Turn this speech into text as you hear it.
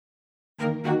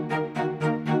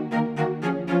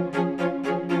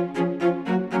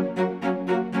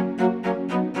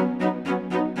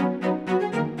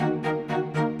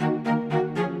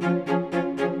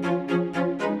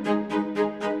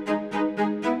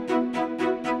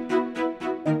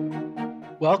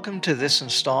Welcome to this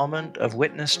installment of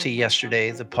Witness to Yesterday,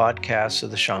 the podcast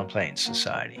of the Champlain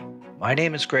Society. My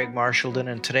name is Greg Marchildon,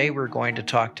 and today we're going to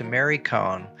talk to Mary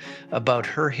Cowan about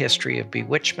her history of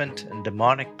bewitchment and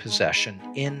demonic possession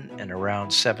in and around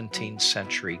 17th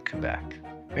century Quebec.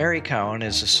 Mary Cowan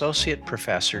is Associate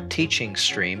Professor Teaching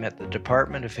Stream at the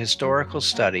Department of Historical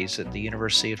Studies at the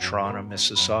University of Toronto,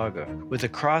 Mississauga, with a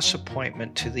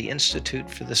cross-appointment to the Institute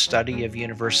for the Study of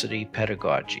University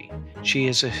Pedagogy. She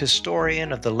is a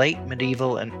historian of the late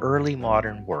medieval and early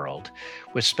modern world,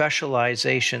 with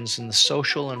specializations in the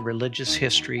social and religious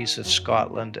histories of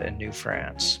Scotland and New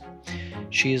France.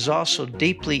 She is also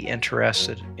deeply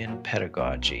interested in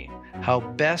pedagogy, how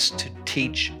best to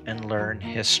teach and learn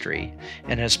history,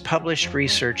 and has published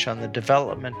research on the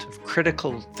development of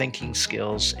critical thinking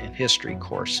skills in history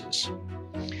courses.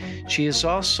 She is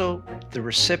also the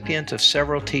recipient of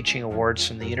several teaching awards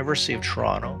from the University of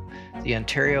Toronto, the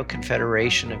Ontario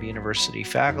Confederation of University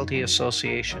Faculty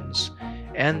Associations,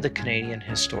 and the Canadian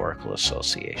Historical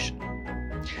Association.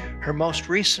 Her most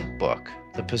recent book,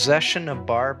 The Possession of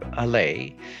Barbe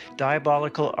Hallay,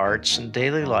 Diabolical Arts and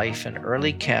Daily Life in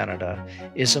Early Canada,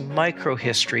 is a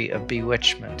microhistory of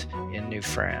bewitchment in New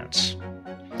France.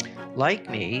 Like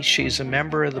me, she's a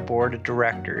member of the board of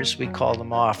directors, we call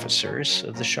them officers,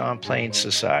 of the Champlain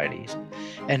Society,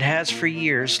 and has for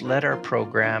years led our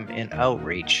program in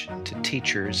outreach to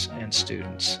teachers and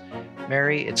students.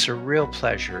 Mary, it's a real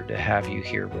pleasure to have you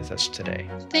here with us today.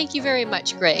 Thank you very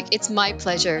much, Greg. It's my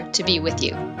pleasure to be with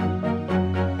you.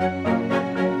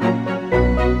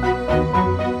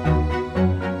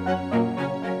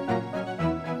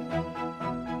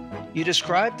 You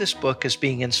describe this book as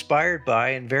being inspired by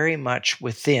and very much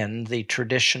within the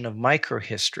tradition of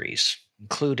microhistories,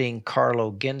 including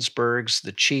Carlo Ginzburg's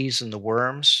The Cheese and the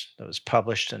Worms, that was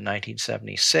published in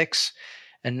 1976,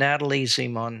 and Natalie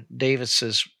Zemon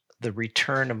Davis's The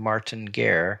Return of Martin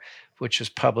Guerre, which was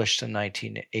published in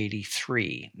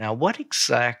 1983. Now, what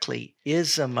exactly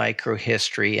is a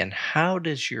microhistory, and how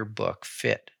does your book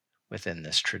fit within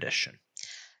this tradition?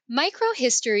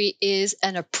 Microhistory is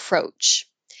an approach.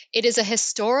 It is a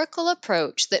historical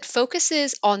approach that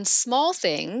focuses on small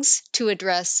things to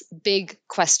address big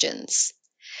questions.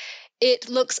 It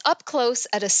looks up close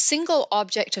at a single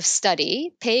object of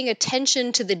study, paying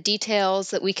attention to the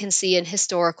details that we can see in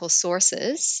historical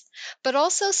sources, but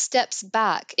also steps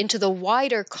back into the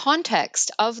wider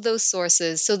context of those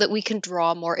sources so that we can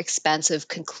draw more expansive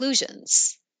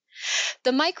conclusions. The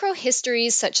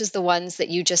microhistories, such as the ones that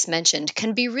you just mentioned,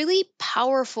 can be really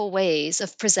powerful ways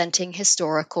of presenting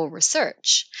historical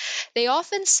research. They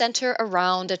often center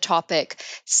around a topic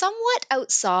somewhat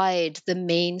outside the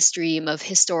mainstream of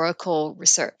historical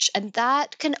research, and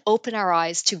that can open our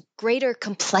eyes to greater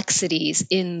complexities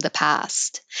in the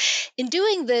past. In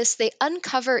doing this, they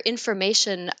uncover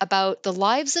information about the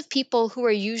lives of people who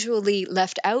are usually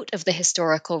left out of the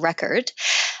historical record,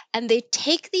 and they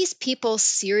take these people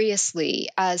seriously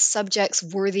as subjects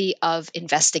worthy of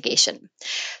investigation.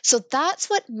 So that's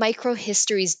what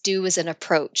microhistories do as an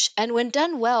approach. And when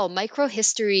done well,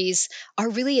 microhistories are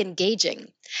really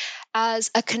engaging.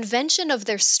 As a convention of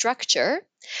their structure,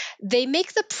 they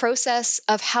make the process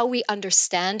of how we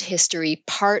understand history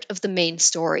part of the main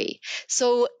story.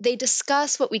 So they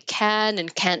discuss what we can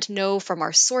and can't know from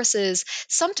our sources.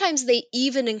 Sometimes they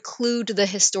even include the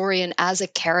historian as a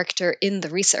character in the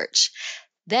research.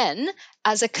 Then,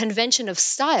 as a convention of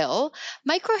style,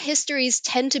 microhistories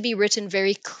tend to be written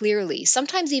very clearly,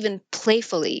 sometimes even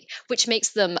playfully, which makes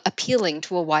them appealing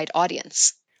to a wide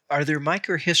audience. Are there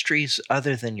microhistories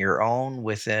other than your own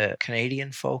with a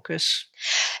Canadian focus?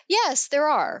 Yes, there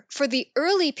are. For the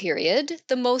early period,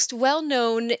 the most well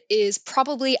known is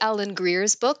probably Alan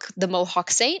Greer's book, The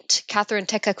Mohawk Saint, Catherine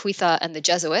Tekakwitha and the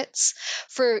Jesuits.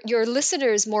 For your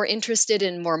listeners more interested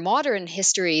in more modern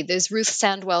history, there's Ruth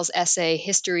Sandwell's essay,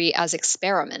 History as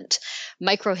Experiment,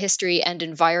 Microhistory and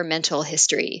Environmental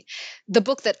History. The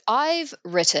book that I've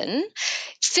written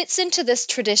fits into this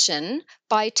tradition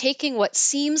by taking what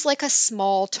seems like a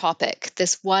small topic,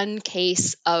 this one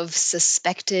case of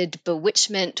suspected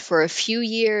bewitchment for a few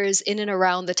years in and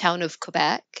around the town of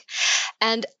Quebec,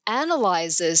 and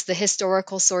analyzes the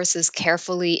historical sources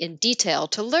carefully in detail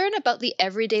to learn about the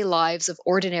everyday lives of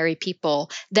ordinary people,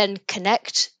 then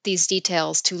connect these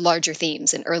details to larger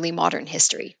themes in early modern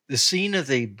history. The scene of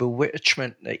the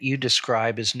bewitchment that you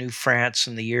describe is New France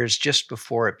in the years just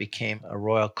before it became a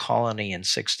royal colony in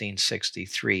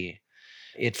 1663.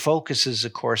 It focuses,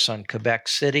 of course, on Quebec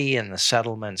City and the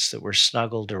settlements that were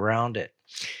snuggled around it.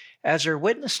 As our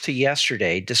witness to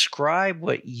yesterday, describe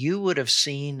what you would have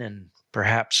seen and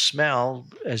perhaps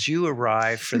smelled as you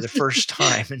arrived for the first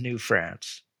time in New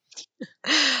France.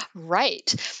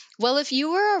 Right. Well, if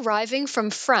you were arriving from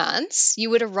France, you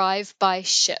would arrive by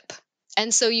ship.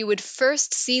 And so you would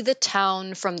first see the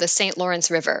town from the St.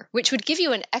 Lawrence River, which would give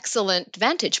you an excellent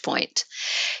vantage point.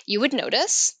 You would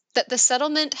notice that the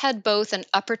settlement had both an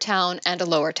upper town and a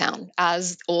lower town,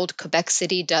 as old Quebec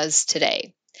City does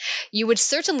today. You would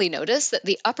certainly notice that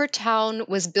the upper town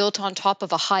was built on top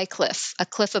of a cliff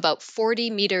about 40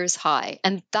 meters high,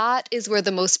 and that is where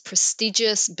the most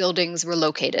prestigious buildings were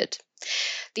located.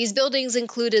 These buildings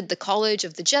included the College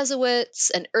of the Jesuits,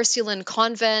 an Ursuline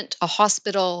convent, a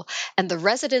hospital, and the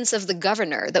residence of the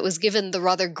governor that was given the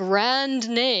rather grand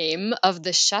name of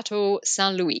the Chateau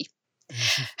Saint Louis.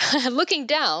 Looking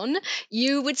down,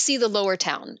 you would see the lower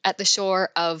town at the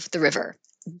shore of the river.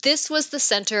 This was the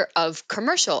center of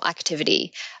commercial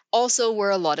activity, also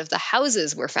where a lot of the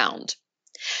houses were found.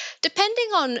 Depending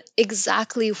on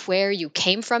exactly where you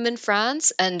came from in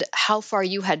France and how far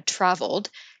you had traveled,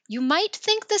 you might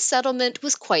think the settlement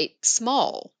was quite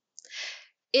small.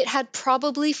 It had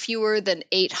probably fewer than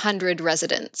 800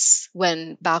 residents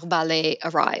when Barbalet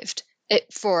arrived.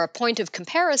 For a point of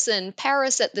comparison,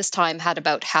 Paris at this time had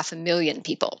about 500,000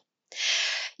 people.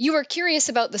 You were curious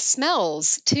about the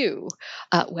smells, too.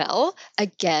 Well,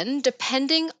 again,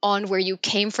 depending on where you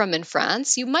came from in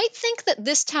France, you might think that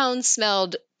this town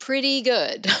smelled pretty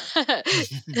good.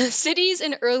 Cities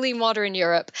in early modern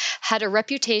Europe had a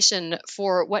reputation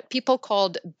for what people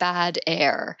called bad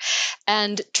air,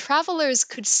 and travelers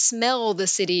could smell the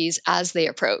cities as they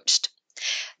approached.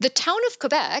 The town of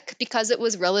Quebec, because it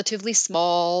was relatively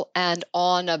small and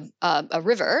on a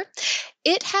river,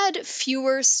 it had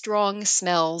fewer strong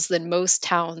smells than most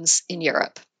towns in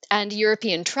Europe. And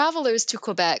European travelers to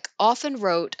Quebec often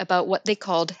wrote about what they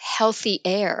called healthy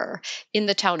air in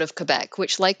the town of Quebec,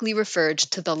 which likely referred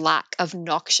to the lack of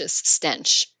noxious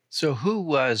stench. So, who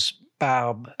was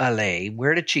Barbe Allais?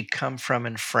 Where did she come from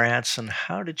in France, and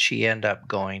how did she end up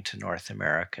going to North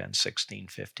America in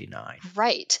 1659?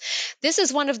 Right. This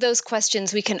is one of those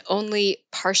questions we can only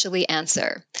partially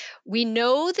answer. We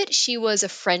know that she was a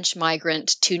French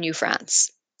migrant to New France.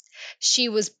 She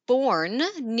was born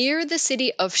near the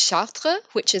city of Chartres,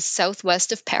 which is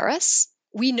southwest of Paris.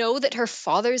 We know that her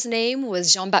father's name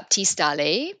was Jean-Baptiste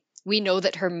Allais. We know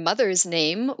that her mother's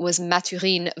name was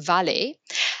Mathurine Vallée,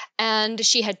 and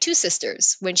she had two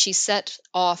sisters when she set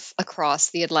off across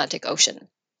the Atlantic Ocean.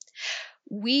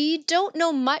 We don't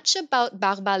know much about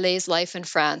Barbalais's life in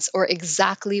France or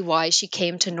exactly why she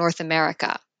came to North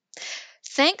America.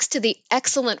 Thanks to the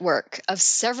excellent work of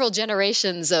several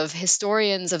generations of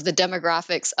historians of the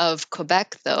demographics of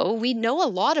Quebec, though, we know a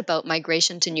lot about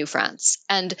migration to New France,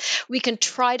 and we can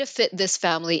try to fit this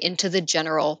family into the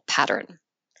general pattern.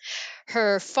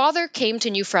 Her father came to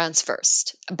New France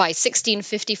first, by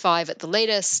 1655 at the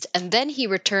latest, and then he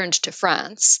returned to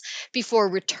France before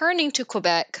returning to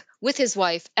Quebec with his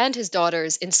wife and his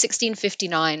daughters in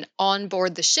 1659 on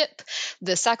board the ship,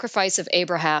 the Sacrifice of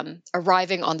Abraham,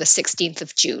 arriving on the 16th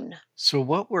of June. So,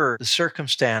 what were the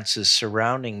circumstances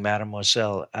surrounding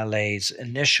Mademoiselle Allais's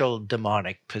initial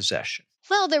demonic possession?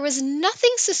 Well, there was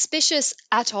nothing suspicious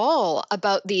at all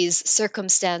about these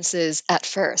circumstances at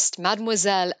first.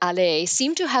 Mademoiselle Allais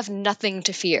seemed to have nothing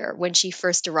to fear when she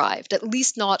first arrived, at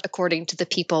least not according to the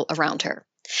people around her.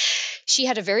 She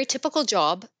had a very typical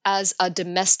job as a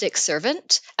domestic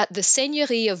servant at the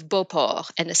Seigneurie of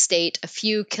Beauport, an estate a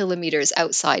few kilometers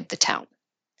outside the town.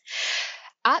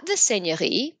 At the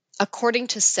Seigneurie, according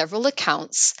to several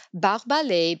accounts, Barbe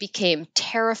Allais became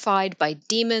terrified by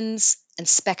demons and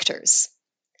specters.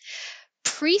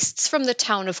 Priests from the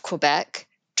town of Quebec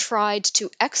tried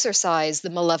to exorcise the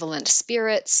malevolent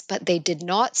spirits, but they did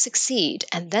not succeed,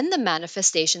 and then the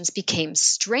manifestations became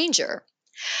stranger.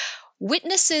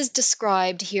 Witnesses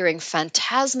described hearing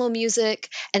phantasmal music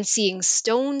and seeing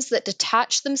stones that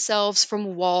detach themselves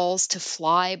from walls to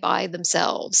fly by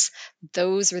themselves.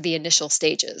 Those were the initial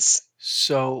stages.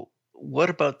 So,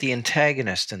 what about the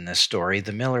antagonist in this story,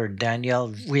 the miller Daniel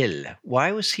Vril?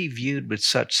 Why was he viewed with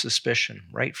such suspicion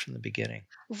right from the beginning?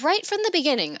 Right from the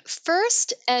beginning,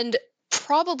 first and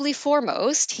probably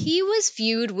foremost, he was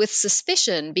viewed with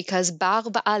suspicion because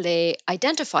Barbe Allais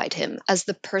identified him as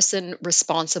the person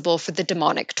responsible for the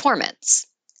demonic torments.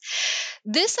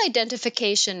 This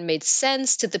identification made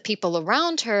sense to the people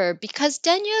around her because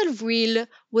Daniel Vril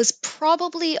was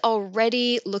probably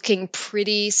already looking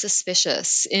pretty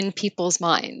suspicious in people's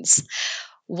minds.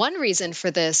 One reason for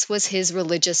this was his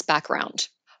religious background.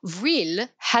 Vril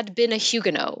had been a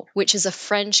Huguenot, which is a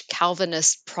French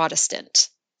Calvinist Protestant.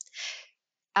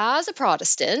 As a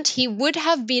Protestant, he would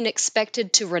have been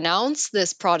expected to renounce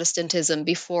this Protestantism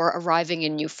before arriving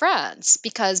in New France,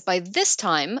 because by this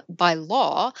time, by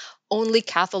law, only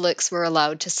Catholics were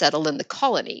allowed to settle in the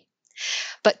colony.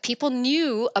 But people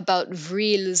knew about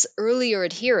Vril's earlier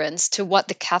adherence to what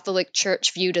the Catholic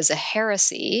Church viewed as a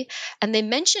heresy, and they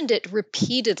mentioned it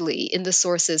repeatedly in the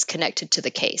sources connected to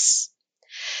the case.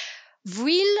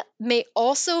 Vril may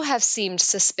also have seemed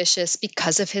suspicious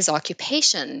because of his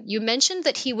occupation. You mentioned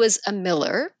that he was a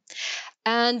miller,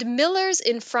 and millers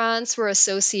in France were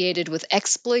associated with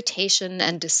exploitation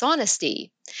and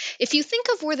dishonesty. If you think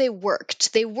of where they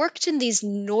worked in these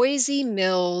noisy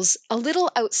mills a little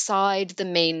outside the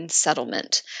main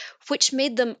settlement, which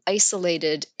made them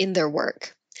isolated in their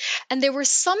work. And they were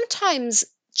sometimes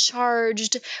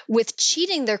charged with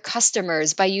cheating their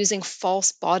customers by using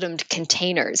false bottomed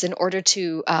containers in order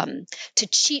to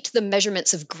cheat the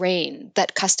measurements of grain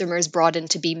that customers brought in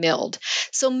to be milled.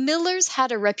 So millers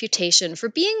had a reputation for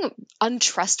being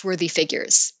untrustworthy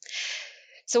figures.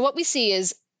 So what we see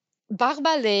is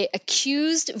Barbalet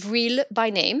accused Vril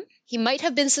by name. He might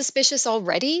have been suspicious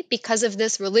already because of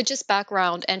this religious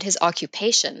background and his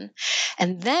occupation.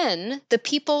 And then the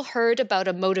people heard about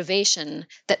a motivation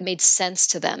that made sense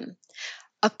to them.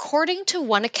 According to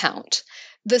one account,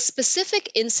 the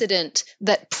specific incident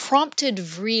that prompted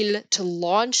Vril to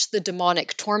launch the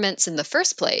demonic torments in the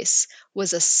first place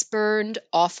was a spurned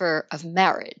offer of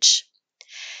marriage.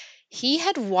 He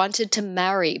had wanted to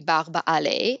marry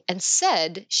Barbalet and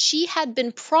said she had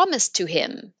been promised to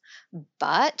him.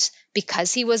 But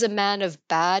because he was a man of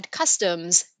bad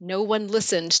customs, no one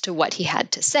listened to what he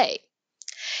had to say.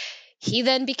 He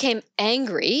then became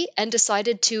angry and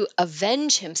decided to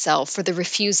avenge himself for the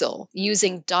refusal,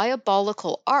 using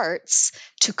diabolical arts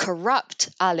to corrupt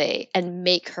Ale and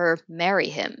make her marry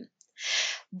him.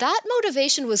 That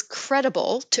motivation was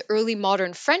credible to early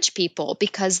modern French people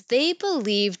because they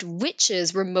believed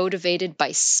witches were motivated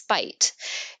by spite,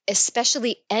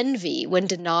 especially envy when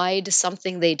denied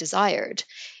something they desired.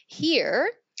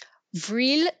 Here,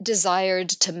 Vril desired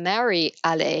to marry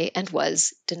Ale and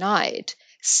was denied.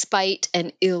 Spite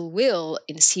and ill will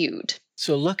ensued.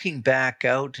 So, looking back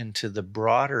out into the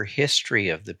broader history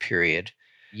of the period,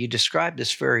 you described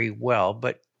this very well,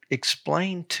 but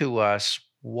explain to us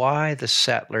why the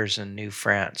settlers in New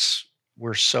France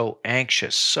were so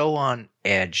anxious, so on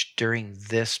edge during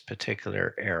this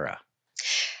particular era.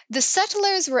 The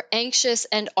settlers were anxious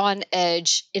and on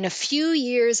edge in a few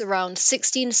years around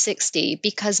 1660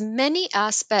 because many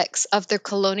aspects of their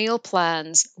colonial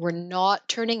plans were not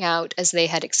turning out as they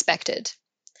had expected.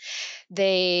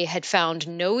 They had found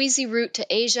no easy route to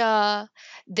Asia.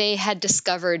 They had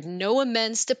discovered no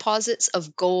immense deposits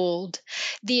of gold.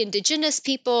 The indigenous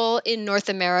people in North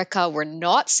America were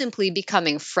not simply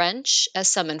becoming French, as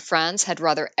some in France had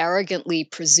rather arrogantly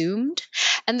presumed,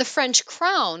 and the French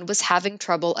crown was having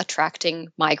trouble attracting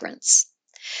migrants.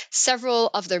 Several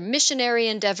of their missionary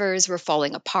endeavors were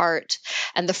falling apart,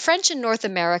 and the French in North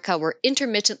America were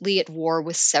intermittently at war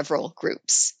with several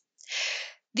groups.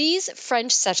 These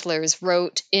French settlers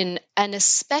wrote in an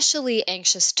especially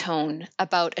anxious tone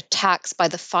about attacks by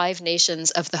the Five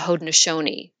Nations of the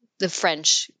Haudenosaunee. The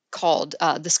French called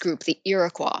this group the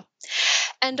Iroquois.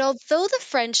 And although the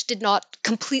French did not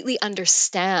completely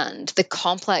understand the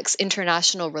complex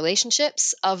international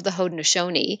relationships of the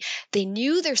Haudenosaunee, they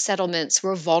knew their settlements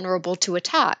were vulnerable to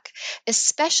attack,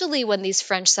 especially when these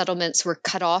French settlements were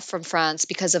cut off from France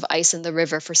because of ice in the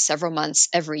river for several months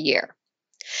every year.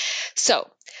 So,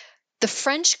 the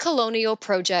French colonial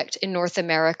project in North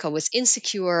America was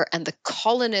insecure, and the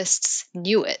colonists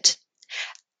knew it.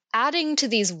 Adding to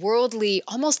these worldly,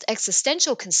 almost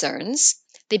existential concerns,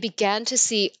 they began to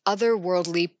see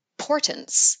otherworldly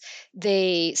portents.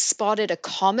 They spotted a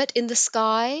comet in the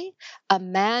sky, a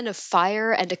man of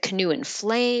fire and a canoe in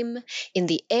flame. In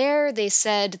the air, they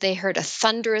said they heard a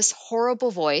thunderous, horrible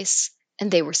voice,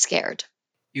 and they were scared.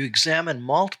 You examined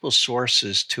multiple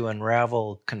sources to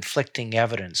unravel conflicting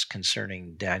evidence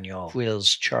concerning Daniel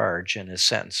Vril's charge and his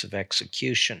sentence of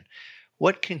execution.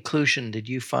 What conclusion did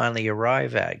you finally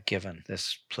arrive at, given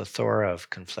this plethora of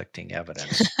conflicting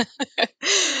evidence?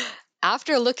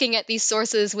 After looking at these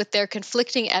sources with their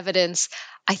conflicting evidence,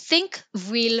 I think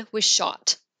Vril was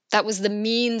shot. That was the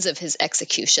means of his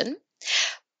execution.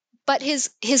 But his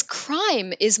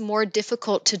crime is more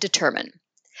difficult to determine.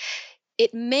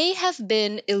 It may have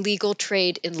been illegal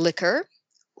trade in liquor,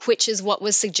 which is what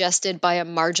was suggested by a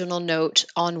marginal note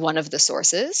on one of the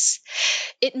sources.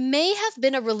 It may have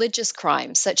been a religious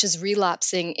crime, such as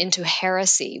relapsing into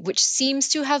heresy, which seems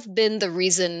to have been the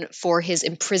reason for his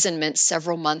imprisonment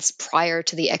several months prior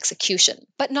to the execution.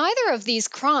 But neither of these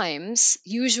crimes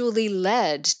usually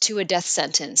led to a death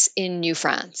sentence in New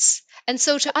France. And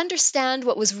so to understand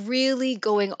what was really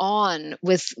going on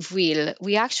with Vuille,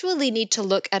 we actually need to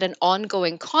look at an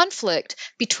ongoing conflict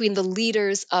between the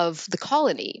leaders of the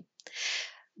colony.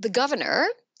 The governor,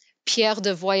 Pierre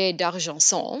de Voyer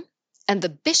d'Argenson, and the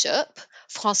bishop,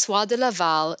 François de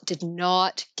Laval, did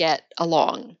not get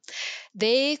along.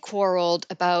 They quarreled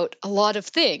about a lot of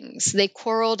things. They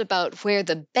quarreled about where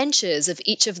the benches of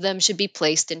each of them should be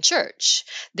placed in church.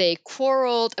 They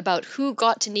quarreled about who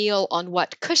got to kneel on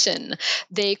what cushion.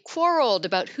 They quarreled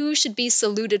about who should be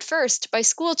saluted first by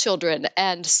school children,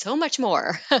 and so much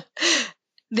more.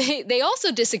 They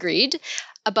also disagreed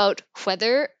about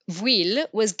whether Vuille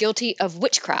was guilty of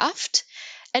witchcraft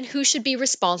and who should be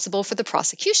responsible for the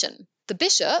prosecution. The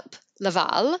bishop,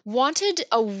 Laval, wanted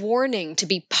a warning to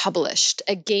be published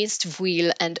against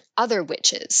Vuille and other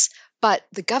witches, but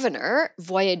the governor,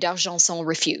 Voyer d'Argenson,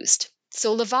 refused.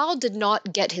 So Laval did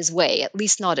not get his way, at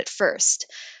least not at first.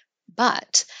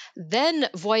 But then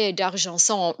Voyer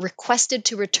d'Argenson requested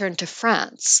to return to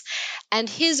France, and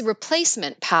his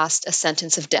replacement passed a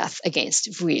sentence of death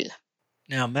against Vuille.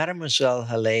 Now, Mademoiselle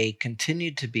Hallé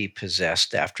continued to be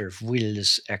possessed after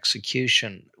Vuille's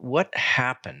execution. What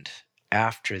happened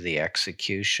after the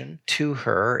execution to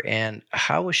her, and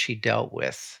how was she dealt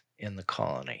with in the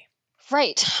colony?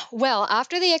 Right. Well,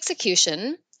 after the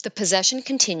execution, the possession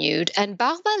continued, and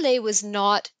Barbalet was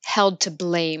not held to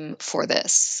blame for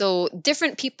this. So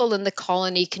different people in the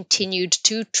colony continued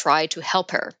to try to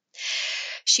help her.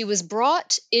 She was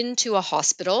brought into a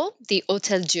hospital, the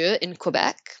Hôtel Dieu in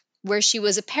Quebec, where she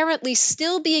was apparently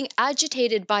still being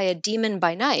agitated by a demon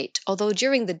by night, although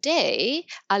during the day,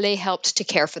 Hallé helped to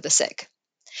care for the sick.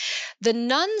 The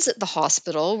nuns at the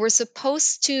hospital were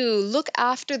supposed to look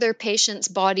after their patients'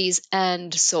 bodies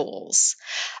and souls.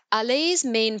 Hallé's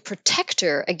main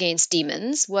protector against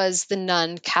demons was the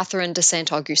nun Catherine de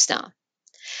Saint-Augustin.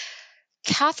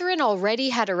 Catherine already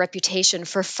had a reputation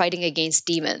for fighting against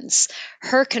demons.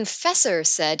 Her confessor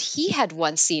said he had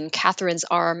once seen Catherine's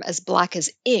arm as black as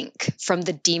ink from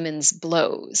the demon's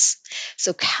blows.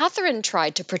 So Catherine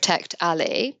tried to protect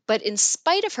Hallé, but in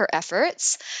spite of her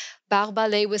efforts,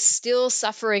 Barbalet was still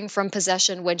suffering from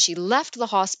possession when she left the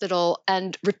hospital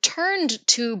and returned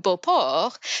to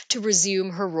Beauport to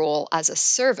resume her role as a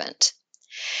servant.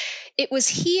 It was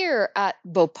here at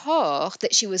Beauport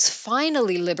that she was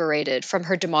finally liberated from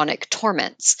her demonic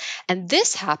torments, and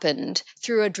this happened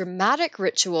through a dramatic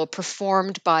ritual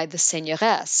performed by the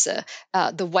seigneuress,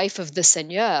 the wife of the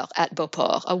seigneur at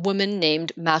Beauport, a woman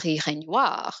named Marie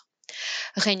Regnoir.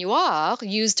 Regnoir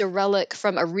used a relic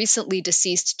from a recently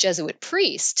deceased Jesuit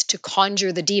priest to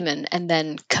conjure the demon and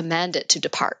then command it to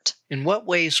depart. In what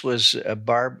ways was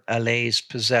Barbe Hallé's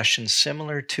possession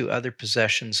similar to other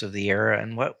possessions of the era,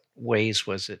 and what ways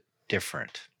was it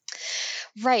different?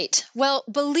 Right. Well,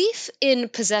 belief in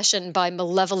possession by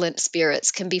malevolent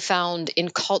spirits can be found in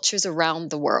cultures around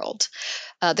the world.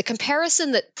 The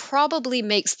comparison that probably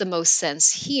makes the most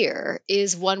sense here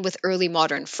is one with early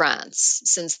modern France,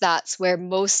 since that's where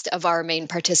most of our main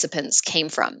participants came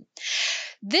from.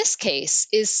 This case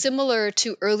is similar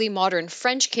to early modern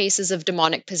French cases of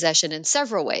demonic possession in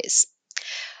several ways.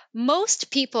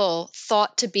 Most people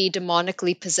thought to be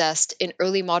demonically possessed in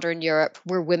early modern Europe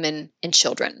were women and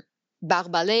children.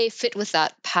 Barbalet fit with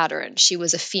that pattern. She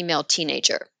was a female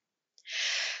teenager.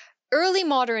 Early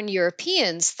modern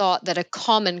Europeans thought that a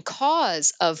common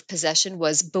cause of possession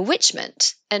was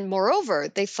bewitchment, and moreover,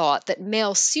 they thought that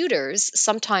male suitors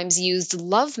sometimes used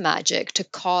love magic to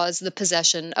cause the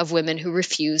possession of women who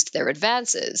refused their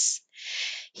advances.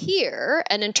 Here,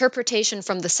 an interpretation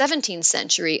from the 17th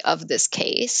century of this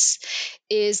case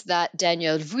is that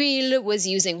Daniel Vuille was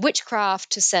using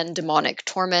witchcraft to send demonic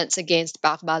torments against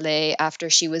Barbalet after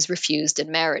she was refused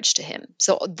in marriage to him.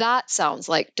 So that sounds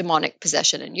like demonic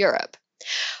possession in Europe.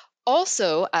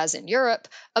 Also, as in Europe,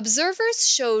 observers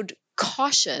showed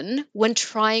caution when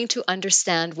trying to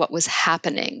understand what was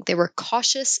happening. They were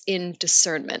cautious in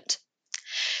discernment.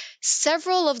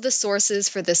 Several of the sources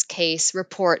for this case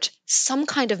report some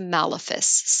kind of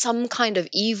malefice, some kind of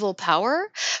evil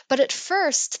power, but at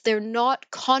first they're not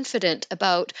confident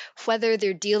about whether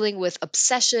they're dealing with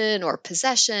obsession or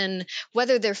possession,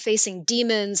 whether they're facing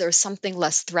demons or something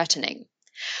less threatening.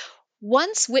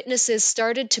 Once witnesses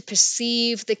started to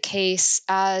perceive the case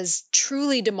as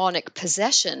truly demonic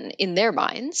possession in their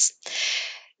minds,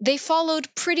 They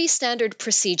followed pretty standard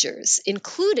procedures,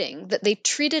 including that they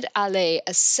treated Ale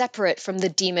as separate from the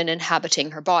demon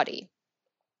inhabiting her body.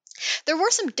 There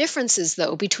were some differences,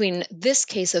 though, between this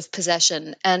case of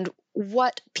possession and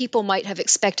what people might have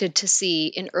expected to see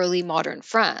in early modern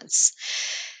France.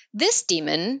 This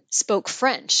demon spoke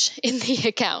French in the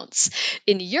accounts.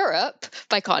 In Europe,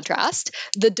 by contrast,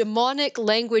 the demonic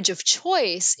language of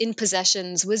choice in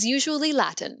possessions was usually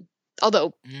Latin.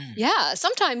 Although,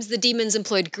 sometimes the demons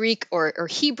employed Greek or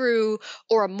Hebrew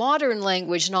or a modern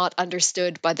language not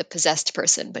understood by the possessed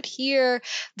person. But here,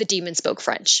 the demon spoke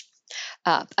French.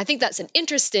 I think that's an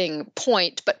interesting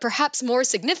point, but perhaps more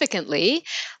significantly,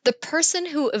 the person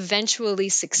who eventually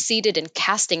succeeded in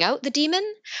casting out the demon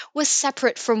was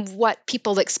separate from what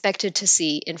people expected to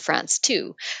see in France,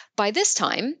 too. By this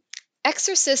time,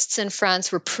 exorcists in France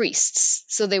were priests,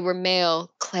 so they were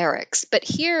male clerics. But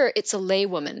here it's a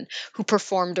laywoman who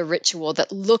performed a ritual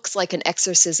that looks like an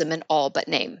exorcism in all but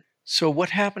name. So, what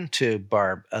happened to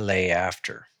Barbe Allais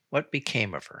after? What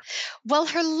became of her? Well,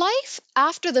 her life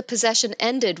after the possession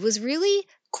ended was really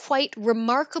quite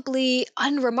remarkably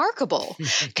unremarkable,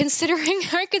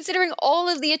 considering all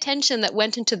of the attention that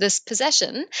went into this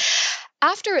possession.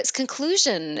 After its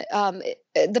conclusion,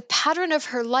 the pattern of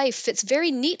her life fits very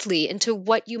neatly into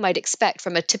what you might expect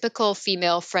from a typical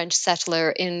female French settler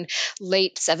in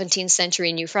late 17th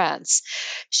century New France.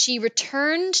 She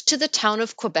returned to the town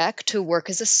of Quebec to work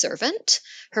as a servant.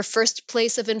 Her first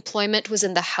place of employment was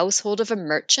in the household of a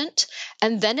merchant,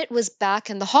 and then it was back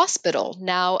in the hospital,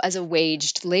 now as a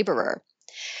waged laborer.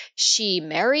 She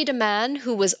married a man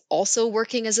who was also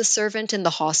working as a servant in the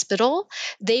hospital.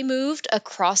 They moved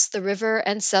across the river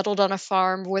and settled on a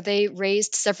farm where they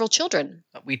raised several children.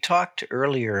 We talked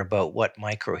earlier about what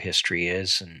microhistory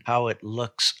is and how it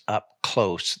looks up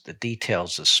close at the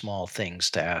details of small things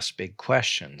to ask big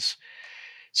questions.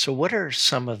 So, what are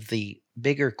some of the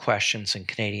bigger questions in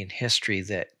Canadian history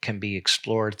that can be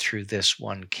explored through this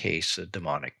one case of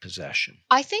demonic possession?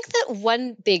 I think that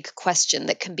one big question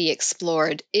that can be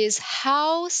explored is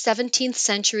how 17th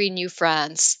century New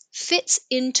France fits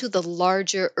into the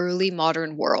larger early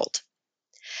modern world.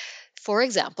 For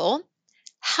example,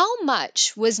 how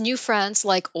much was New France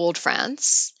like Old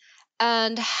France?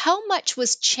 And how much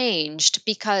was changed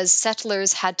because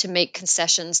settlers had to make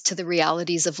concessions to the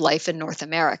realities of life in North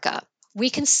America? We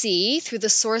can see through the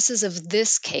sources of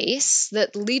this case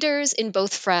that leaders in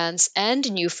both France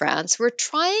and New France were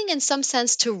trying, in some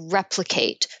sense, to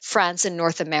replicate France and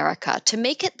North America, to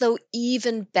make it, though,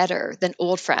 even better than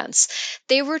Old France.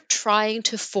 They were trying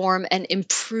to form an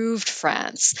improved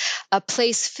France, a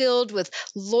place filled with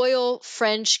loyal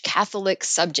French Catholic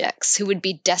subjects who would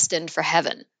be destined for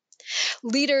heaven.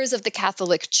 Leaders of the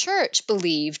Catholic Church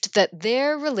believed that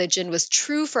their religion was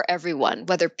true for everyone,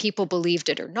 whether people believed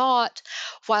it or not,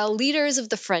 while leaders of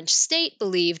the French state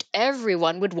believed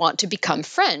everyone would want to become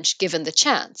French given the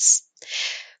chance.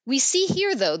 We see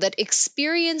here, though, that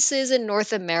experiences in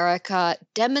North America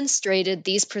demonstrated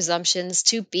these presumptions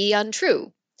to be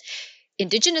untrue.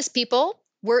 Indigenous people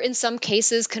were in some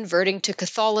cases converting to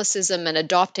Catholicism and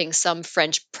adopting some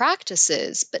French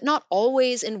practices, but not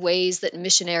always in ways that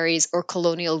missionaries or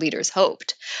colonial leaders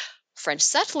hoped. French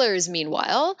settlers,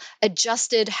 meanwhile,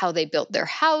 adjusted how they built their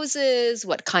houses,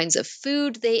 what kinds of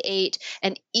food they ate,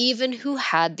 and even who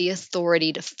had the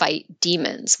authority to fight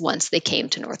demons once they came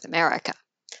to North America.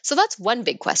 So that's one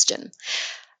big question.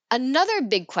 Another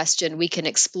big question we can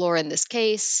explore in this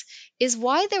case is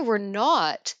why there were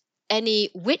not any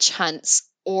witch hunts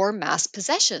or mass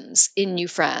possessions in New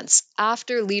France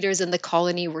after leaders in the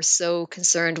colony were so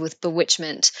concerned with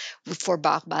bewitchment for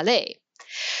Barbe Allais.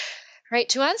 Right,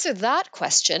 to answer that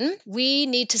question, we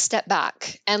need to step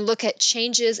back and look at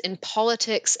changes in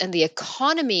politics and the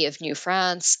economy of New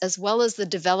France, as well as the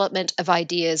development of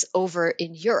ideas over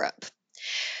in Europe.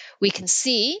 We can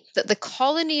see that the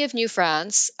colony of New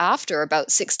France, after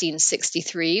about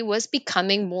 1663, was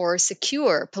becoming more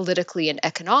secure politically and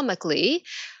economically,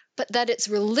 but that its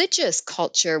religious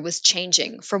culture was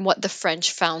changing from what the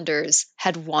French founders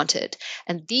had wanted.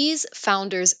 And these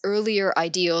founders' earlier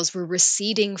ideals were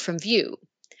receding from view.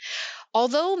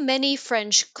 Although many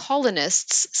French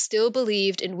colonists still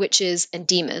believed in witches and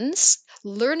demons,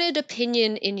 learned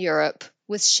opinion in Europe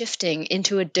was shifting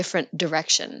into a different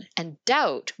direction, and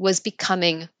doubt was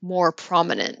becoming more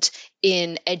prominent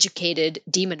in educated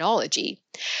demonology.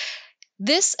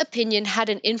 This opinion had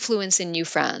an influence in New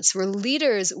France, where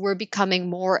leaders were becoming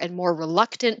more and more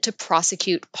reluctant to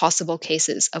prosecute possible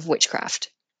cases of witchcraft.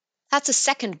 That's a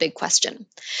second big question.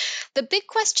 The big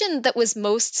question that was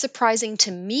most surprising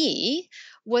to me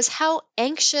was how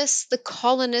anxious the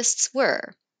colonists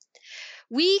were.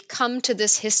 We come to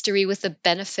this history with the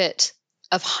benefit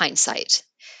of hindsight.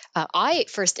 I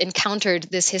first encountered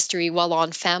this history while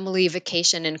on family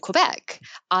vacation in Quebec.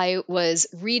 I was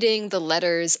reading the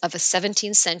letters of a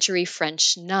 17th century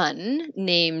French nun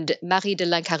named Marie de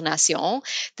l'Incarnation.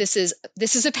 This is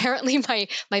apparently my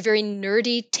very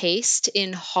nerdy taste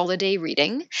in holiday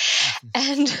reading.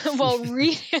 And while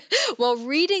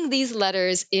reading these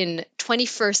letters in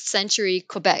 21st century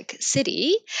Quebec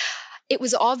City, it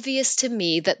was obvious to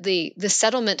me that the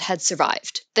settlement had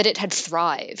survived, that it had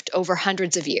thrived over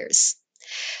hundreds of years.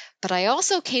 But I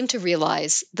also came to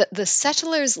realize that the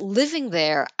settlers living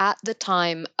there at the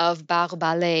time of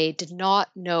Bar-Ballet did not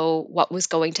know what was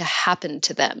going to happen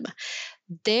to them.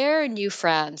 Their New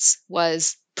France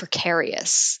was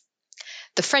precarious.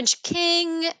 The French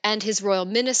king and his royal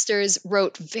ministers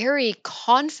wrote very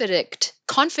confident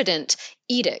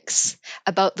edicts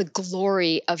about the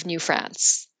glory of New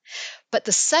France. But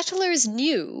the settlers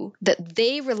knew that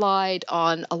they relied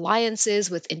on alliances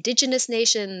with indigenous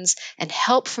nations and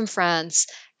help from France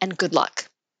and good luck.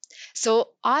 So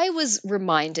I was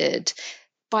reminded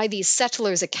by these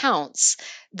settlers' accounts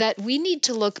that we need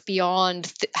to look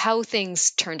beyond how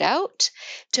things turned out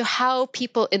to how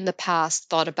people in the past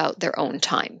thought about their own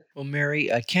time. Well,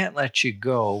 Mary, I can't let you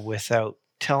go without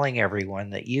telling everyone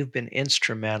that you've been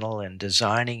instrumental in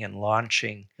designing and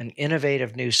launching an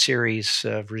innovative new series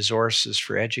of resources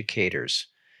for educators.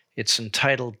 It's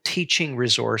entitled Teaching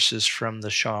Resources from the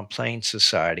Champlain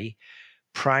Society,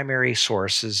 Primary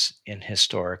Sources in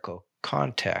Historical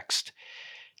Context.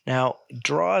 Now, it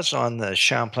draws on the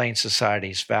Champlain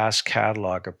Society's vast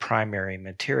catalog of primary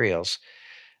materials,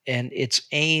 and its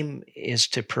aim is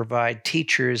to provide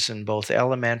teachers in both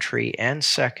elementary and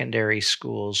secondary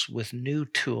schools with new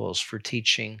tools for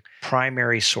teaching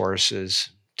primary sources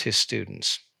to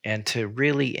students and to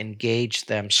really engage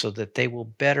them so that they will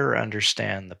better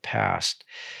understand the past.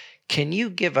 Can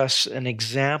you give us an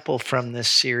example from this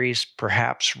series,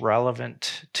 perhaps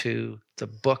relevant to the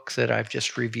book that I've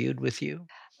just reviewed with you?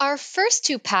 Our first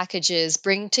two packages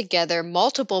bring together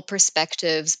multiple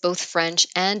perspectives, both French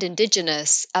and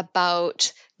Indigenous,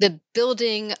 about the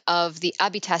building of the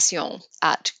habitation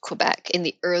at Quebec in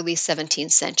the early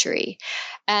 17th century.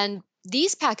 And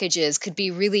these packages could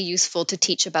be really useful to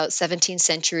teach about 17th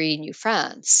century New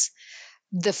France.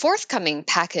 The forthcoming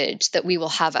package that we will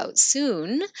have out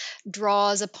soon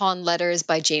draws upon letters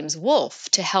by James Wolfe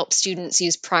to help students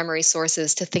use primary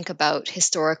sources to think about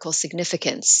historical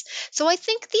significance. So I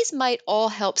think these might all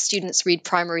help students read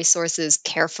primary sources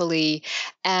carefully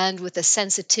and with a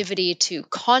sensitivity to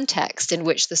context in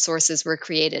which the sources were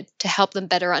created to help them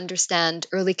better understand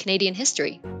early Canadian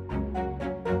history.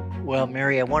 Well,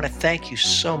 Mary, I want to thank you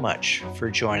so much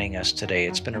for joining us today.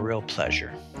 It's been a real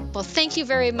pleasure. Well, thank you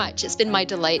very much. It's been my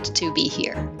delight to be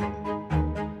here.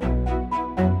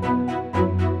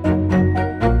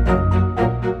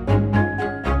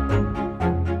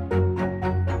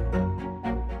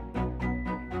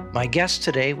 My guest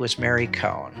today was Mary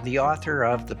Cowan, the author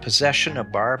of The Possession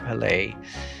of Bar-Ballet,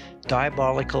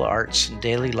 Diabolical Arts and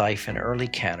Daily Life in Early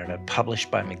Canada,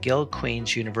 published by McGill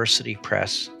Queen's University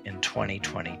Press in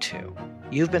 2022.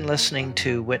 You've been listening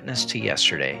to Witness to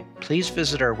Yesterday. Please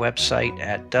visit our website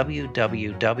at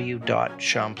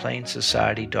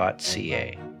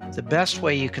www.champlainsociety.ca. The best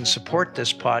way you can support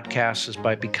this podcast is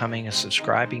by becoming a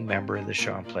subscribing member of the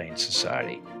Champlain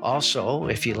Society. Also,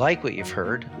 if you like what you've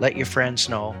heard, let your friends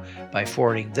know by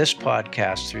forwarding this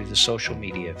podcast through the social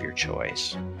media of your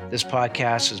choice. This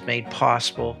podcast is made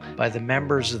possible by the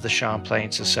members of the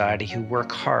Champlain Society who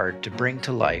work hard to bring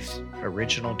to life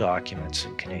original documents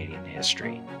in Canadian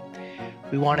history.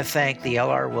 We want to thank the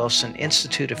L.R. Wilson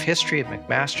Institute of History of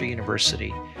McMaster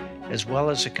University, as well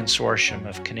as a consortium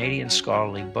of Canadian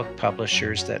scholarly book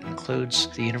publishers that includes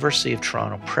the University of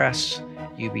Toronto Press,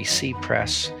 UBC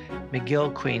Press,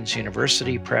 McGill Queen's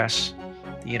University Press,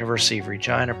 the University of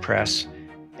Regina Press,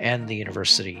 and the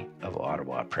University of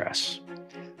Ottawa Press.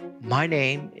 My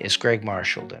name is Greg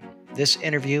Marchildon. This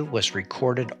interview was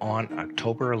recorded on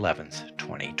October 11th,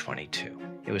 2022.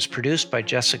 It was produced by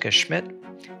Jessica Schmidt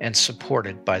and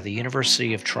supported by the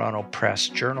University of Toronto Press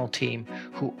Journal team,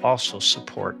 who also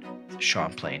support the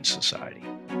Champlain Society.